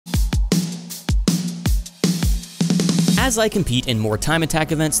As I compete in more time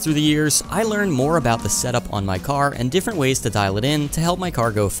attack events through the years, I learn more about the setup on my car and different ways to dial it in to help my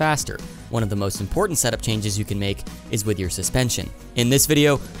car go faster. One of the most important setup changes you can make is with your suspension. In this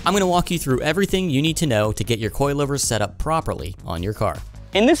video, I'm going to walk you through everything you need to know to get your coilovers set up properly on your car.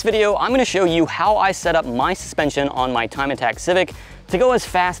 In this video, I'm going to show you how I set up my suspension on my time attack Civic to go as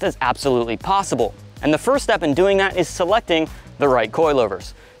fast as absolutely possible. And the first step in doing that is selecting the right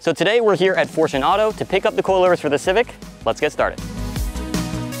coilovers. So today we're here at Fortune Auto to pick up the coilovers for the Civic. Let's get started.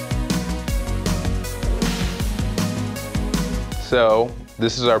 So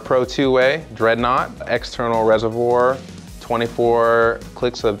this is our Pro 2-way Dreadnought, external reservoir, 24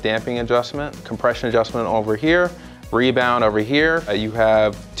 clicks of damping adjustment, compression adjustment over here, Rebound over here. You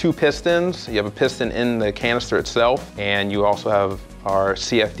have two pistons. You have a piston in the canister itself, and you also have our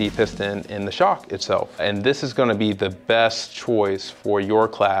CFD piston in the shock itself. And this is going to be the best choice for your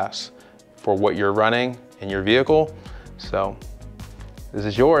class, for what you're running in your vehicle. So this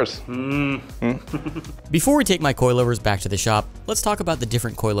is yours. Before we take my coilovers back to the shop, let's talk about the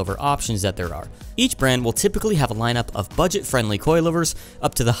different coilover options that there are. Each brand will typically have a lineup of budget-friendly coilovers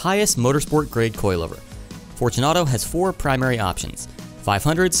up to the highest motorsport grade coilover. Fortune Auto has four primary options: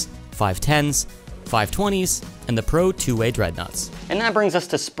 500s, 510s, 520s, and the Pro 2-way Dreadnoughts. And that brings us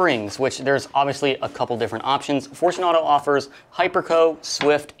to springs, which there's obviously a couple different options. Fortune Auto offers Hyperco,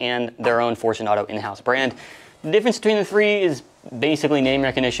 Swift, and their own Fortune Auto in-house brand. The difference between the three is basically name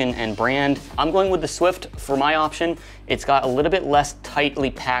recognition and brand. I'm going with the Swift for my option. It's got a little bit less tightly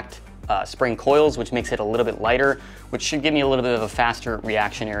packed spring coils, which makes it a little bit lighter, which should give me a little bit of a faster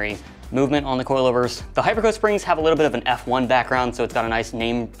reactionary movement on the coilovers. The Hyperco springs have a little bit of an F1 background, so it's got a nice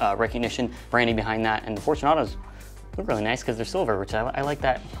name recognition branding behind that, and the Fortune Autos look really nice because they're silver, which I like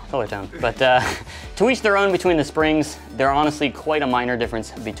that color tone. But to each their own between the springs. They're honestly quite a minor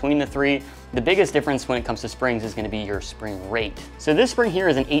difference between the three. The biggest difference when it comes to springs is going to be your spring rate. So this spring here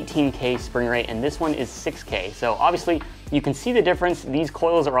is an 18K spring rate, and this one is 6K. So obviously you can see the difference. These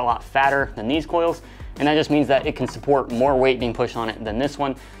coils are a lot fatter than these coils, and that just means that it can support more weight being pushed on it than this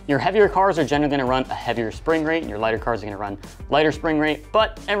one. Your heavier cars are generally gonna run a heavier spring rate, and your lighter cars are gonna run lighter spring rate,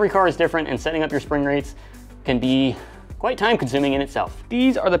 but every car is different, and setting up your spring rates can be quite time consuming in itself.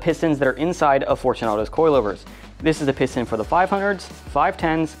 These are the pistons that are inside of Fortune Auto's coilovers. This is a piston for the 500s,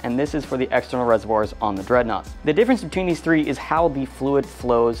 510s, and this is for the external reservoirs on the Dreadnoughts. The difference between these three is how the fluid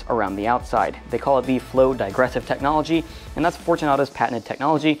flows around the outside. They call it the flow digressive technology, and that's Fortune Auto's patented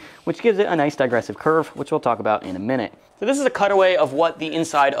technology, which gives it a nice digressive curve, which we'll talk about in a minute. So this is a cutaway of what the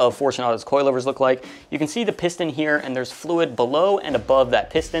inside of Fortune Auto's coilovers look like. You can see the piston here, and there's fluid below and above that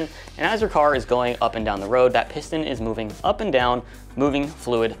piston, and as your car is going up and down the road, that piston is moving up and down, moving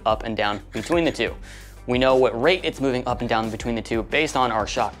fluid up and down between the two. We know what rate it's moving up and down between the two based on our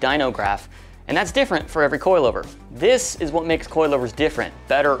shock dyno graph, and that's different for every coilover. This is what makes coilovers different,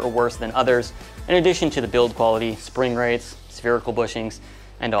 better or worse than others, in addition to the build quality, spring rates, spherical bushings,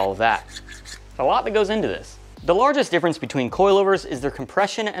 and all of that. There's a lot that goes into this. The largest difference between coilovers is their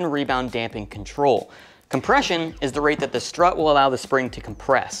compression and rebound damping control. Compression is the rate that the strut will allow the spring to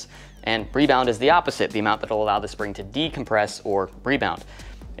compress, and rebound is the opposite, the amount that will allow the spring to decompress or rebound.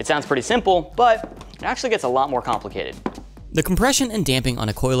 It sounds pretty simple, but it actually gets a lot more complicated. The compression and damping on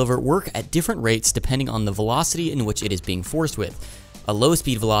a coilover work at different rates depending on the velocity in which it is being forced with. A low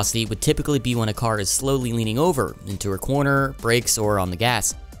speed velocity would typically be when a car is slowly leaning over into a corner, brakes, or on the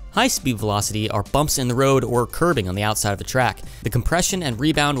gas. High speed velocity are bumps in the road or curbing on the outside of the track. The compression and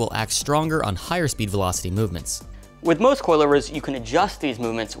rebound will act stronger on higher speed velocity movements. With most coilovers, you can adjust these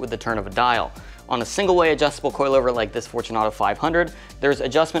movements with the turn of a dial. On a single-way adjustable coilover like this Fortune Auto 500, there's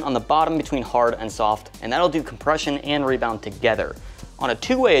adjustment on the bottom between hard and soft, and that'll do compression and rebound together. On a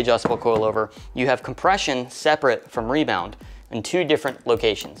two-way adjustable coilover, you have compression separate from rebound in two different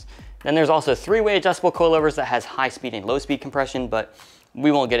locations. Then there's also three-way adjustable coilovers that has high-speed and low-speed compression, but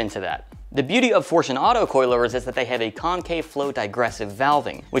we won't get into that. The beauty of Fortune Auto coilovers is that they have a concave flow digressive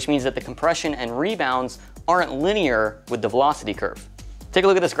valving, which means that the compression and rebounds aren't linear with the velocity curve. Take a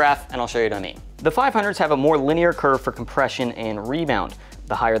look at this graph and I'll show you what I mean. The 500s have a more linear curve for compression and rebound.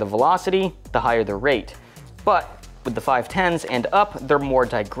 The higher the velocity, the higher the rate. But with the 510s and up, they're more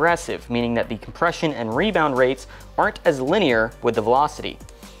digressive, meaning that the compression and rebound rates aren't as linear with the velocity.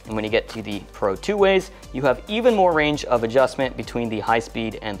 And when you get to the Pro 2-ways, you have even more range of adjustment between the high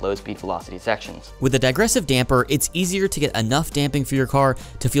speed and low speed velocity sections. With the digressive damper, it's easier to get enough damping for your car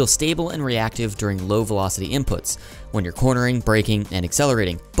to feel stable and reactive during low velocity inputs, when you're cornering, braking, and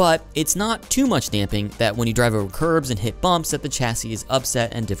accelerating. But it's not too much damping that when you drive over curbs and hit bumps that the chassis is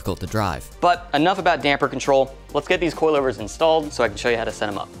upset and difficult to drive. But enough about damper control. Let's get these coilovers installed so I can show you how to set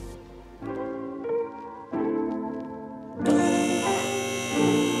them up.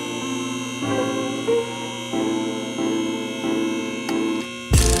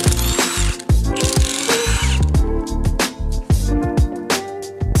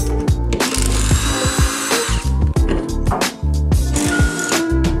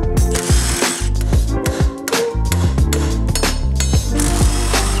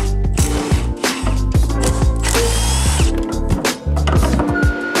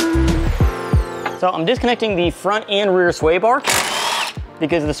 So I'm disconnecting the front and rear sway bar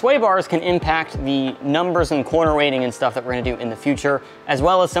because the sway bars can impact the numbers and corner weighting and stuff that we're gonna do in the future, as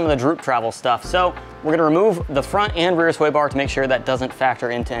well as some of the droop travel stuff. So we're gonna remove the front and rear sway bar to make sure that doesn't factor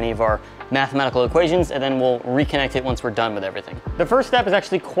into any of our mathematical equations, and then we'll reconnect it once we're done with everything. The first step is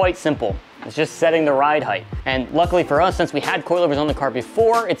actually quite simple. It's just setting the ride height. And luckily for us, since we had coilovers on the car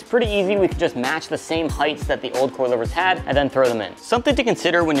before, it's pretty easy. We could just match the same heights that the old coilovers had and then throw them in. Something to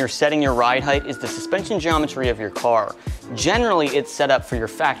consider when you're setting your ride height is the suspension geometry of your car. Generally, it's set up for your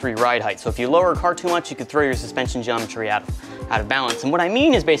factory ride height. So if you lower a car too much, you could throw your suspension geometry out of balance. And what I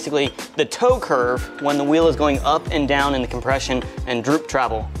mean is basically the toe curve when the wheel is going up and down in the compression and droop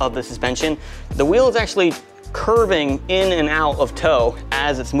travel of the suspension. The wheel is actually curving in and out of toe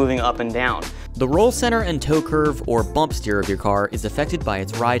as it's moving up and down. The roll center and toe curve or bump steer of your car is affected by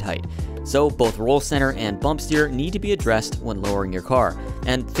its ride height. So both roll center and bump steer need to be addressed when lowering your car.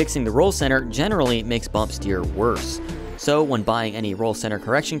 And fixing the roll center generally makes bump steer worse. So when buying any roll center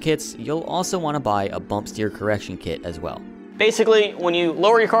correction kits, you'll also want to buy a bump steer correction kit as well. Basically, when you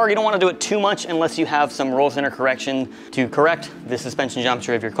lower your car, you don't want to do it too much unless you have some roll center correction to correct the suspension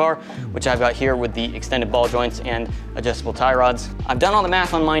geometry of your car, which I've got here with the extended ball joints and adjustable tie rods. I've done all the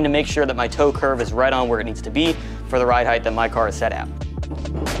math on mine to make sure that my toe curve is right on where it needs to be for the ride height that my car is set at.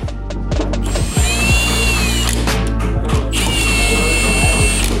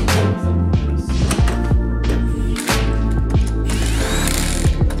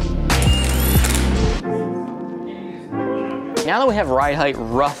 Now that we have ride height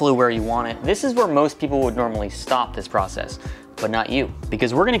roughly where you want it, this is where most people would normally stop this process, but not you,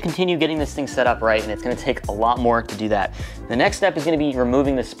 because we're gonna continue getting this thing set up right, and it's gonna take a lot more to do that. The next step is gonna be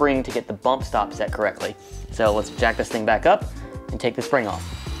removing the spring to get the bump stop set correctly. So let's jack this thing back up and take the spring off.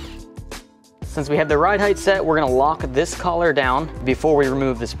 Since we have the ride height set, we're gonna lock this collar down before we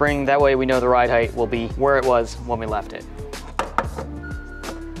remove the spring. That way we know the ride height will be where it was when we left it.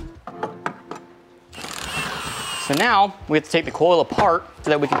 So now we have to take the coil apart so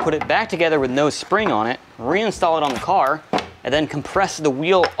that we can put it back together with no spring on it, reinstall it on the car, and then compress the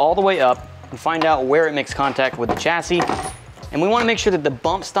wheel all the way up and find out where it makes contact with the chassis. And we want to make sure that the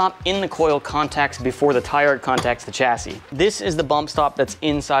bump stop in the coil contacts before the tire contacts the chassis. This is the bump stop that's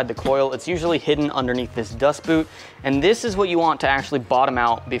inside the coil. It's usually hidden underneath this dust boot. And this is what you want to actually bottom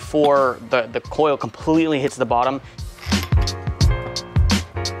out before the coil completely hits the bottom.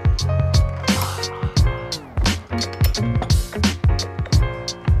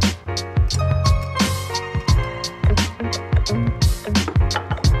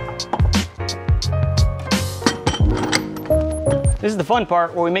 This is the fun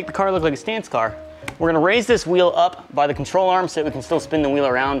part where we make the car look like a stance car. We're gonna raise this wheel up by the control arm so that we can still spin the wheel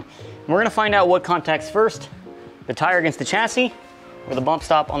around. And we're gonna find out what contacts first, the tire against the chassis or the bump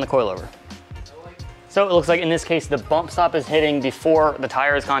stop on the coilover. So it looks like in this case, the bump stop is hitting before the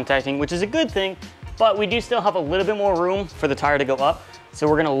tire is contacting, which is a good thing, but we do still have a little bit more room for the tire to go up. So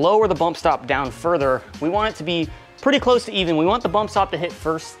we're gonna lower the bump stop down further. We want it to be pretty close to even. We want the bump stop to hit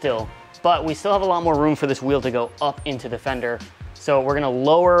first still, but we still have a lot more room for this wheel to go up into the fender. So we're gonna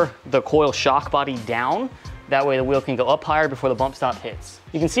lower the coil shock body down. That way the wheel can go up higher before the bump stop hits.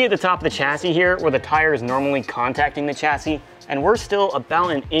 You can see at the top of the chassis here where the tire is normally contacting the chassis, and we're still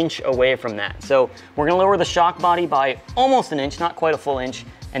about an inch away from that. So we're gonna lower the shock body by almost an inch, not quite a full inch,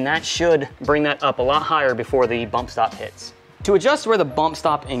 and that should bring that up a lot higher before the bump stop hits. To adjust where the bump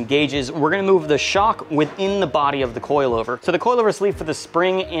stop engages, we're gonna move the shock within the body of the coilover. So the coilover sleeve for the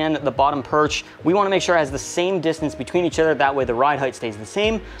spring and the bottom perch, we wanna make sure it has the same distance between each other, that way the ride height stays the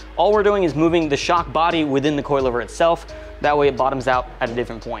same. All we're doing is moving the shock body within the coilover itself, that way it bottoms out at a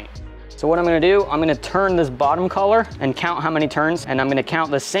different point. So what I'm gonna do, I'm gonna turn this bottom collar and count how many turns, and I'm gonna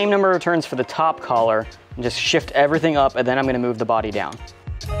count the same number of turns for the top collar, and just shift everything up, and then I'm gonna move the body down.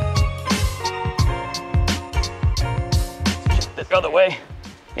 The other way.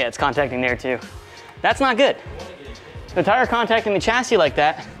 Yeah, it's contacting there too. That's not good. The tire contacting the chassis like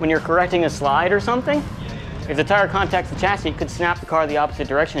that, when you're correcting a slide or something, if the tire contacts the chassis, it could snap the car the opposite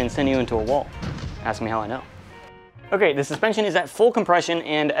direction and send you into a wall. Ask me how I know. Okay, the suspension is at full compression,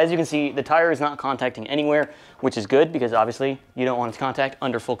 and as you can see, the tire is not contacting anywhere, which is good because obviously you don't want it to contact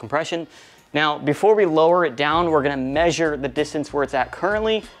under full compression. Now, before we lower it down, we're gonna measure the distance where it's at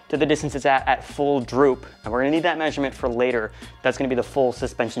currently to the distance it's at full droop. And we're gonna need that measurement for later. That's gonna be the full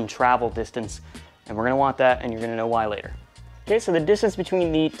suspension travel distance. And we're gonna want that, and you're gonna know why later. Okay, so the distance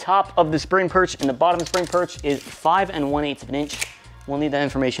between the top of the spring perch and the bottom of the spring perch is 5 1/8 of an inch. We'll need that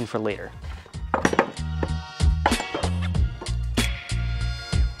information for later.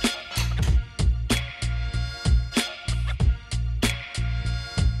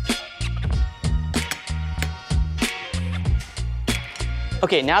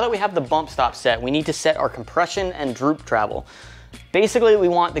 Okay, now that we have the bump stop set, we need to set our compression and droop travel. Basically, we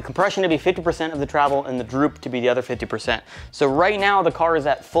want the compression to be 50% of the travel and the droop to be the other 50%. So right now the car is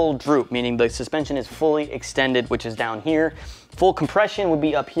at full droop, meaning the suspension is fully extended, which is down here. Full compression would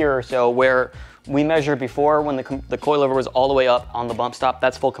be up here, so where we measured before when the coilover was all the way up on the bump stop,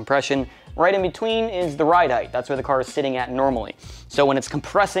 that's full compression. Right in between is the ride height. That's where the car is sitting at normally. So when it's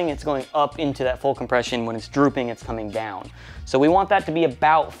compressing, it's going up into that full compression. When it's drooping, it's coming down. So we want that to be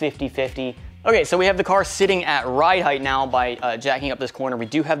about 50-50. Okay, so we have the car sitting at ride height now by jacking up this corner. We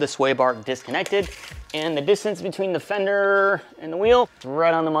do have the sway bar disconnected, and the distance between the fender and the wheel,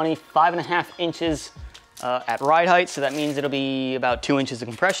 right on the money, 5.5 inches at ride height. So that means it'll be about 2 inches of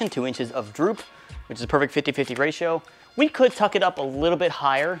compression, 2 inches of droop, which is a perfect 50-50 ratio. We could tuck it up a little bit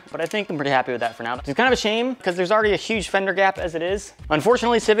higher, but I think I'm pretty happy with that for now. It's kind of a shame because there's already a huge fender gap as it is.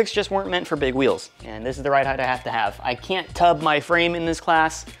 Unfortunately, Civics just weren't meant for big wheels, and this is the ride height I have to have. I can't tub my frame in this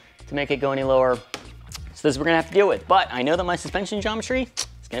class to make it go any lower, so this is what we're gonna have to deal with. But I know that my suspension geometry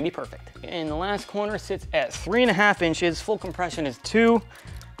is gonna be perfect. And the last corner sits at 3.5 inches. Full compression is 2,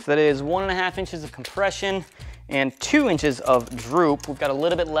 so that is 1.5 inches of compression and 2 inches of droop. We've got a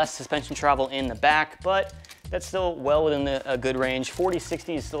little bit less suspension travel in the back, but that's still well within a good range.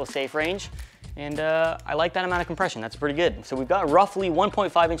 40-60 is still a safe range, and I like that amount of compression. That's pretty good. So we've got roughly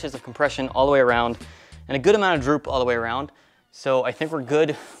 1.5 inches of compression all the way around and a good amount of droop all the way around. So I think we're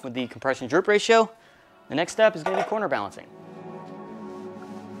good with the compression droop ratio. The next step is going to be corner balancing.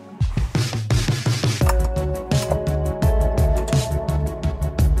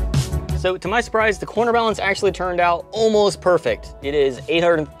 So to my surprise, the corner balance actually turned out almost perfect. It is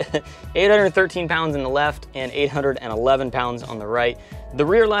 813 pounds in the left and 811 pounds on the right. The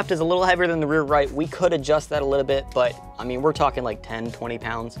rear left is a little heavier than the rear right. We could adjust that a little bit, but I mean, we're talking like 10, 20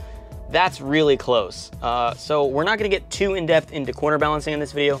 pounds. That's really close. So we're not gonna get too in-depth into corner balancing in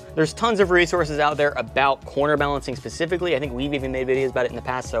this video. There's tons of resources out there about corner balancing specifically. I think we've even made videos about it in the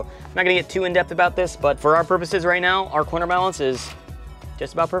past, so I'm not gonna get too in-depth about this, but for our purposes right now, our corner balance is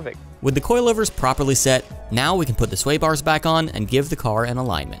just about perfect. With the coilovers properly set, now we can put the sway bars back on and give the car an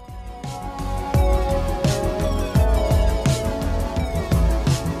alignment.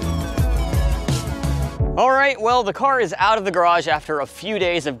 All right, well, the car is out of the garage after a few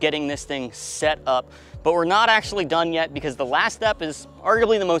days of getting this thing set up, but we're not actually done yet because the last step is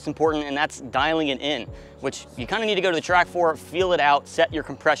arguably the most important, and that's dialing it in, which you kind of need to go to the track for, feel it out, set your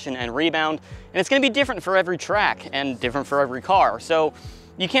compression and rebound, and it's gonna be different for every track and different for every car. So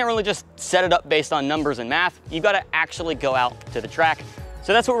you can't really just set it up based on numbers and math. You've got to actually go out to the track.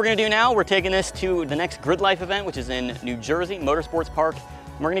 So that's what we're gonna do now. We're taking this to the next Grid Life event, which is in New Jersey, Motorsports Park,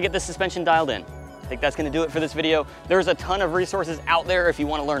 and we're gonna get this suspension dialed in. I think that's gonna do it for this video. There's a ton of resources out there if you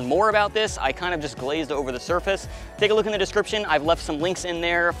wanna learn more about this. I kind of just glazed over the surface. Take a look in the description. I've left some links in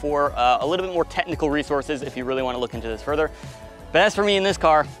there for a little bit more technical resources if you really wanna look into this further. But as for me in this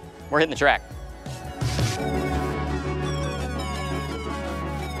car, we're hitting the track.